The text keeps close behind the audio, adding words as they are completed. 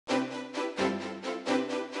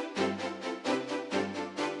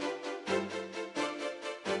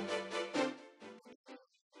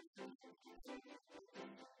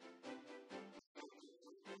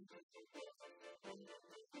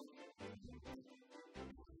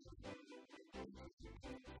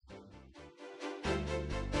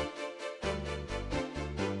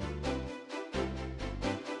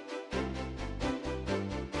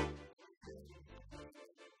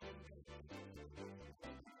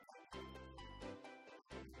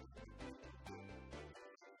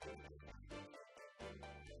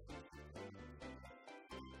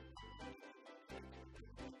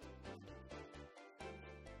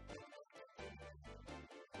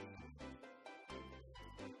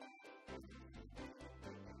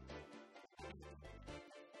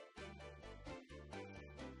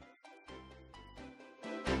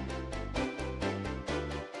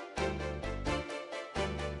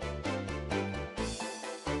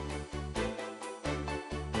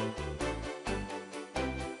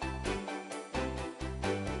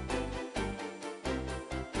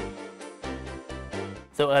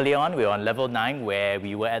So early on, we were on level 9 where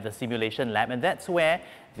we were at the simulation lab, and that's where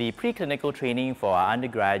the preclinical training for our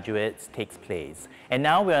undergraduates takes place. And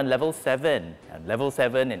now we're on level 7. And level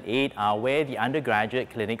 7 and 8 are where the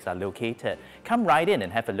undergraduate clinics are located. Come right in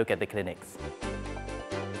and have a look at the clinics.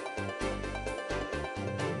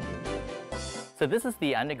 So this is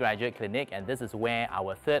the undergraduate clinic, and this is where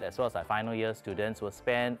our third as well as our final year students will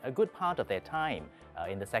spend a good part of their time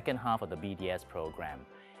in the second half of the BDS program.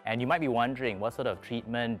 And you might be wondering, what sort of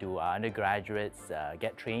treatment do our undergraduates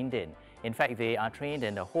get trained in? In fact, they are trained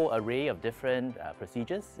in a whole array of different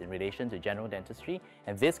procedures in relation to general dentistry,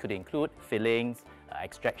 and this could include fillings,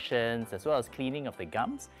 extractions, as well as cleaning of the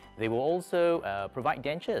gums. They will also provide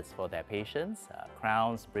dentures for their patients,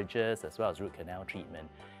 crowns, bridges, as well as root canal treatment.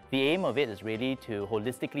 The aim of it is really to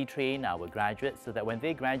holistically train our graduates so that when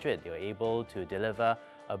they graduate, they are able to deliver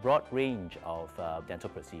a broad range of dental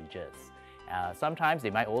procedures. Sometimes they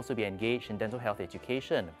might also be engaged in dental health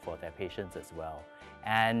education for their patients as well.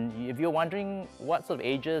 And if you're wondering what sort of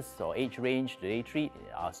ages or age range do they treat,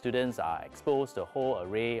 our students are exposed to a whole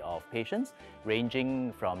array of patients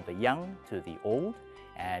ranging from the young to the old,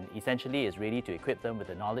 and essentially is really to equip them with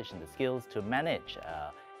the knowledge and the skills to manage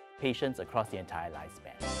patients across the entire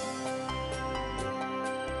lifespan.